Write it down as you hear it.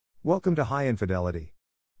Welcome to High Infidelity,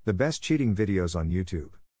 the best cheating videos on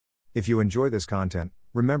YouTube. If you enjoy this content,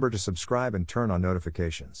 remember to subscribe and turn on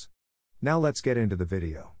notifications. Now let's get into the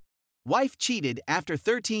video. Wife cheated after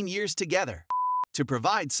 13 years together. To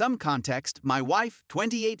provide some context, my wife,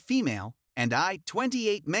 28 female, and I,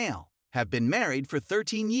 28 male, have been married for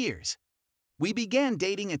 13 years. We began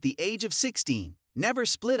dating at the age of 16, never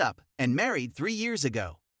split up, and married 3 years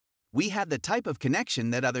ago. We had the type of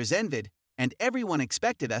connection that others envied, and everyone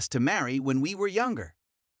expected us to marry when we were younger.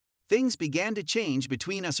 Things began to change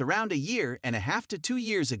between us around 1.5 to 2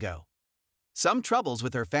 years ago. Some troubles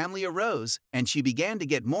with her family arose, and she began to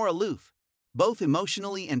get more aloof, both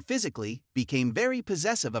emotionally and physically, became very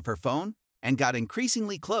possessive of her phone, and got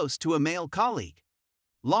increasingly close to a male colleague.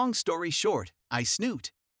 Long story short, I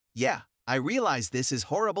snooped. Yeah, I realized this is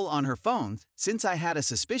horrible on her phone, since I had a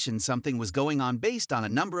suspicion something was going on based on a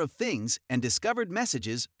number of things and discovered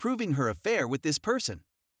messages proving her affair with this person.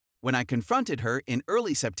 When I confronted her in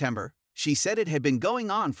early September, she said it had been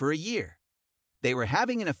going on for a year. They were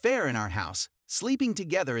having an affair in our house, sleeping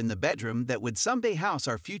together in the bedroom that would someday house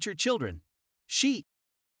our future children. She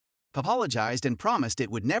apologized and promised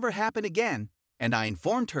it would never happen again, and I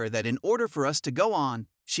informed her that in order for us to go on,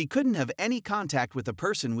 she couldn't have any contact with the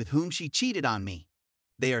person with whom she cheated on me.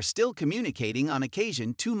 They are still communicating on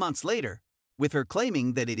occasion 2 months later, with her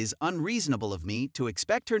claiming that it is unreasonable of me to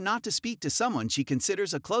expect her not to speak to someone she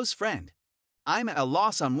considers a close friend. I'm at a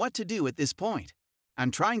loss on what to do at this point.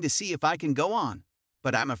 I'm trying to see if I can go on,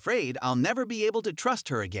 but I'm afraid I'll never be able to trust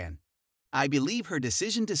her again. I believe her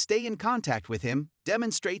decision to stay in contact with him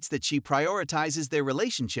demonstrates that she prioritizes their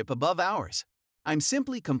relationship above ours. I'm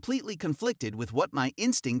simply completely conflicted with what my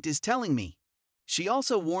instinct is telling me. She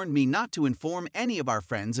also warned me not to inform any of our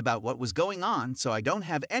friends about what was going on so I don't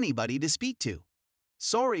have anybody to speak to.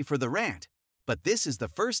 Sorry for the rant, but this is the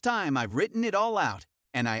first time I've written it all out,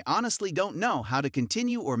 and I honestly don't know how to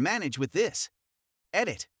continue or manage with this.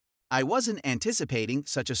 Edit. I wasn't anticipating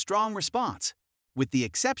such a strong response, with the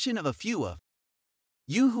exception of a few of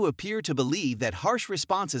you who appear to believe that harsh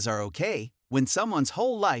responses are okay when someone's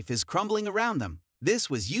whole life is crumbling around them. This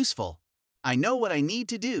was useful. I know what I need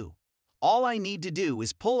to do. All I need to do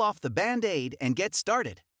is pull off the band-aid and get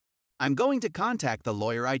started. I'm going to contact the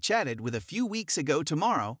lawyer I chatted with a few weeks ago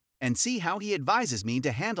tomorrow and see how he advises me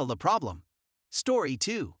to handle the problem. Story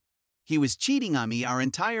 2. He was cheating on me our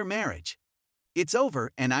entire marriage. It's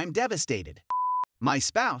over and I'm devastated. My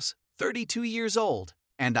spouse, 32 years old,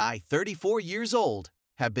 and I, 34 years old,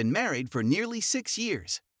 have been married for nearly 6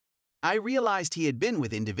 years. I realized he had been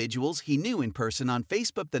with individuals he knew in person on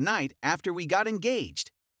Facebook the night after we got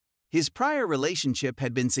engaged. His prior relationship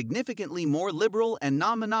had been significantly more liberal and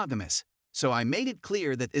non-monogamous, so I made it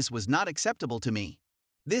clear that this was not acceptable to me.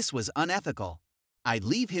 This was unethical. I'd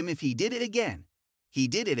leave him if he did it again. He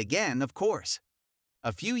did it again, of course.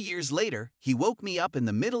 A few years later, he woke me up in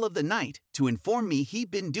the middle of the night to inform me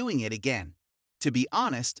he'd been doing it again. To be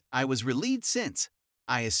honest, I was relieved since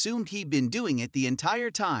I assumed he'd been doing it the entire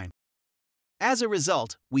time. As a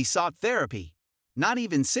result, we sought therapy. Not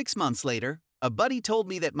even 6 months later, a buddy told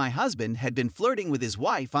me that my husband had been flirting with his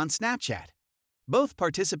wife on Snapchat. Both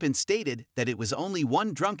participants stated that it was only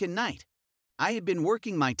one drunken night. I had been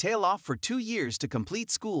working my tail off for 2 years to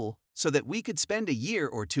complete school so that we could spend a year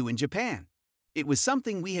or two in Japan. It was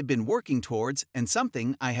something we had been working towards and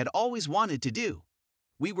something I had always wanted to do.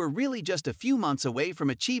 We were really just a few months away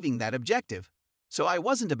from achieving that objective, so I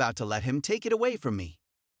wasn't about to let him take it away from me.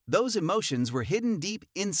 Those emotions were hidden deep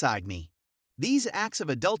inside me. These acts of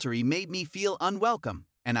adultery made me feel unwelcome,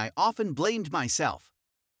 and I often blamed myself.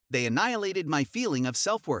 They annihilated my feeling of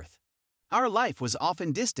self-worth. Our life was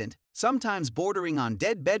often distant, sometimes bordering on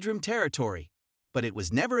dead bedroom territory, but it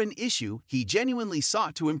was never an issue he genuinely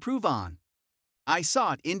sought to improve on. I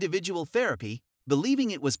sought individual therapy,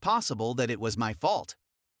 believing it was possible that it was my fault.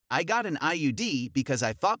 I got an IUD because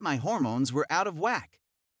I thought my hormones were out of whack.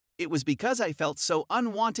 It was because I felt so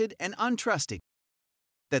unwanted and untrusting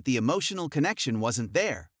that the emotional connection wasn't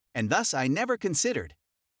there, and thus I never considered.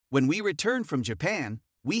 When we returned from Japan,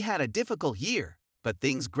 we had a difficult year, but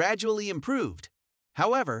things gradually improved.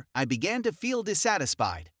 However, I began to feel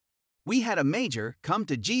dissatisfied. We had a major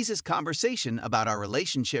come-to-Jesus conversation about our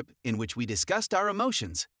relationship in which we discussed our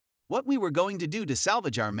emotions, what we were going to do to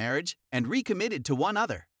salvage our marriage, and recommitted to one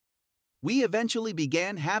another. We eventually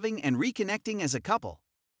began having and reconnecting as a couple.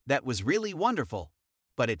 That was really wonderful,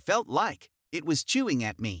 but it felt like it was chewing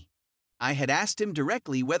at me. I had asked him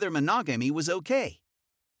directly whether monogamy was okay.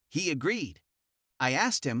 He agreed. I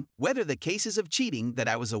asked him whether the cases of cheating that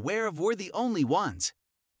I was aware of were the only ones.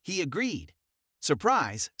 He agreed.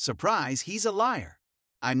 Surprise, surprise, he's a liar.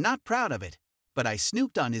 I'm not proud of it, but I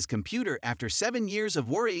snooped on his computer after 7 years of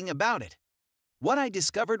worrying about it. What I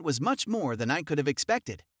discovered was much more than I could have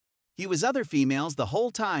expected. He was other females the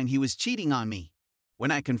whole time he was cheating on me. When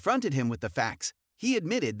I confronted him with the facts, he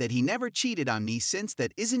admitted that he never cheated on me since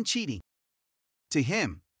that isn't cheating to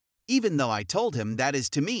him, even though I told him that is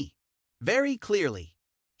to me. Very clearly.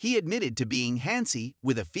 He admitted to being handsy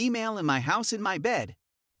with a female in my house in my bed,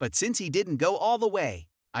 but since he didn't go all the way,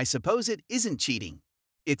 I suppose it isn't cheating.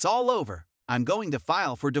 It's all over. I'm going to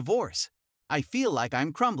file for divorce. I feel like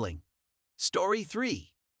I'm crumbling. Story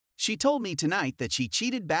 3. She told me tonight that she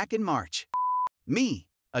cheated back in March. Me,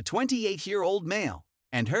 a 28-year-old male,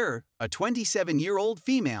 and her, a 27-year-old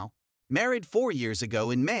female, married 4 years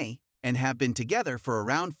ago in May and have been together for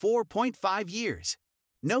around 4.5 years.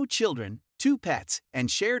 No children, 2 pets, and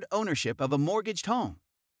shared ownership of a mortgaged home.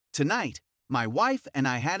 Tonight, my wife and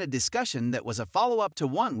I had a discussion that was a follow-up to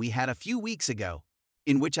one we had a few weeks ago,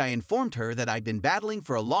 in which I informed her that I'd been battling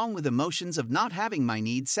for along with emotions of not having my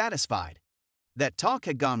needs satisfied. That talk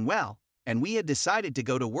had gone well, and we had decided to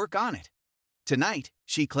go to work on it. Tonight,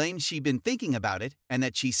 she claims she'd been thinking about it and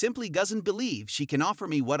that she simply doesn't believe she can offer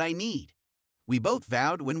me what I need. We both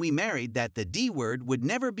vowed when we married that the D word would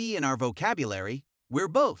never be in our vocabulary. We're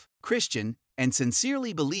both Christian and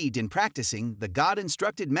sincerely believed in practicing the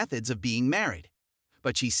God-instructed methods of being married.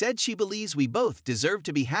 But she said she believes we both deserve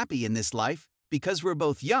to be happy in this life because we're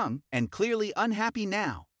both young and clearly unhappy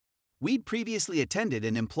now. We'd previously attended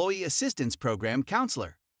an employee assistance program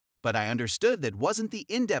counselor, but I understood that wasn't the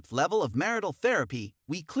in-depth level of marital therapy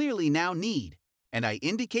we clearly now need, and I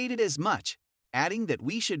indicated as much, adding that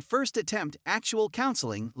we should first attempt actual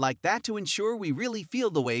counseling like that to ensure we really feel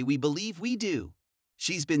the way we believe we do.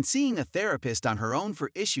 She's been seeing a therapist on her own for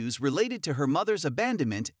issues related to her mother's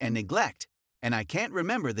abandonment and neglect, and I can't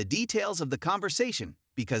remember the details of the conversation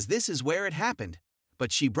because this is where it happened,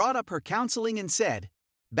 but she brought up her counseling and said,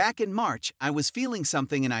 "Back in March, I was feeling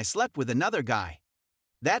something and I slept with another guy.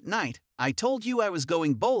 That night, I told you I was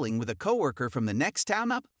going bowling with a coworker from the next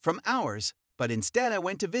town up from ours, but instead I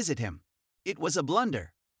went to visit him. It was a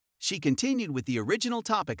blunder." She continued with the original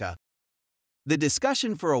topic of the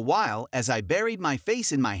discussion for a while as I buried my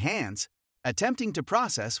face in my hands, attempting to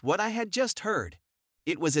process what I had just heard.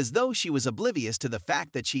 It was as though she was oblivious to the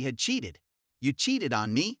fact that she had cheated. "You cheated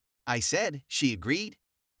on me," I said. She agreed.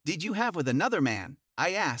 "Did you have with another man?"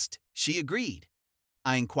 I asked. She agreed.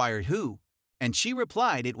 I inquired who, and she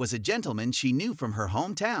replied it was a gentleman she knew from her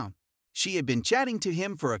hometown. She had been chatting to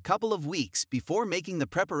him for a couple of weeks before making the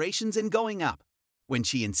preparations and going up. When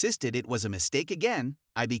she insisted it was a mistake again,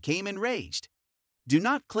 I became enraged. "Do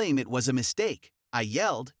not claim it was a mistake," I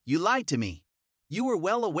yelled. "You lied to me. You were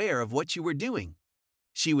well aware of what you were doing."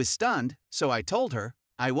 She was stunned, so I told her,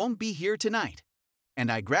 "I won't be here tonight."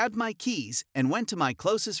 And I grabbed my keys and went to my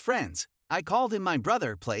closest friends, I called him my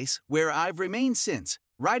brother, place where I've remained since,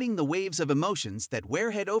 riding the waves of emotions that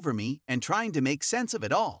wearhead over me and trying to make sense of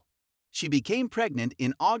it all. She became pregnant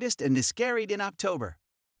in August and miscarried in October.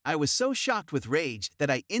 I was so shocked with rage that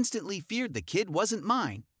I instantly feared the kid wasn't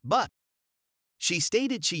mine, but she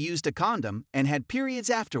stated she used a condom and had periods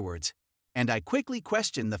afterwards, and I quickly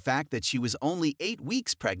questioned the fact that she was only 8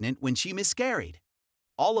 weeks pregnant when she miscarried.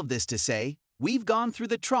 All of this to say, we've gone through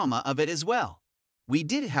the trauma of it as well. We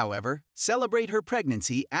did, however, celebrate her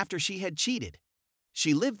pregnancy after she had cheated.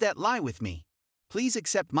 She lived that lie with me. Please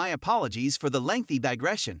accept my apologies for the lengthy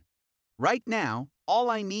digression. Right now, all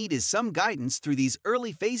I need is some guidance through these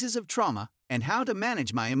early phases of trauma and how to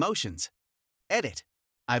manage my emotions. Edit.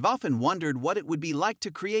 I've often wondered what it would be like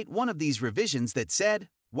to create one of these revisions that said,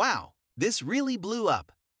 "Wow, this really blew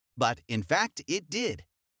up." But, in fact, it did.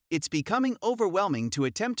 It's becoming overwhelming to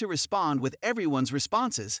attempt to respond with everyone's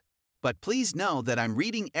responses, but please know that I'm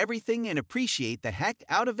reading everything and appreciate the heck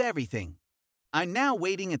out of everything. I'm now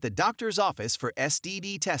waiting at the doctor's office for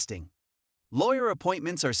STD testing. Lawyer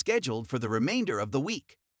appointments are scheduled for the remainder of the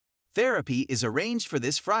week. Therapy is arranged for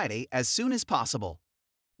this Friday as soon as possible.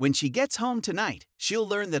 When she gets home tonight, she'll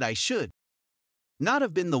learn that I should not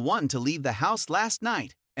have been the one to leave the house last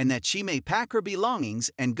night, and that she may pack her belongings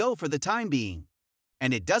and go for the time being.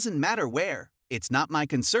 And it doesn't matter where, it's not my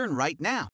concern right now.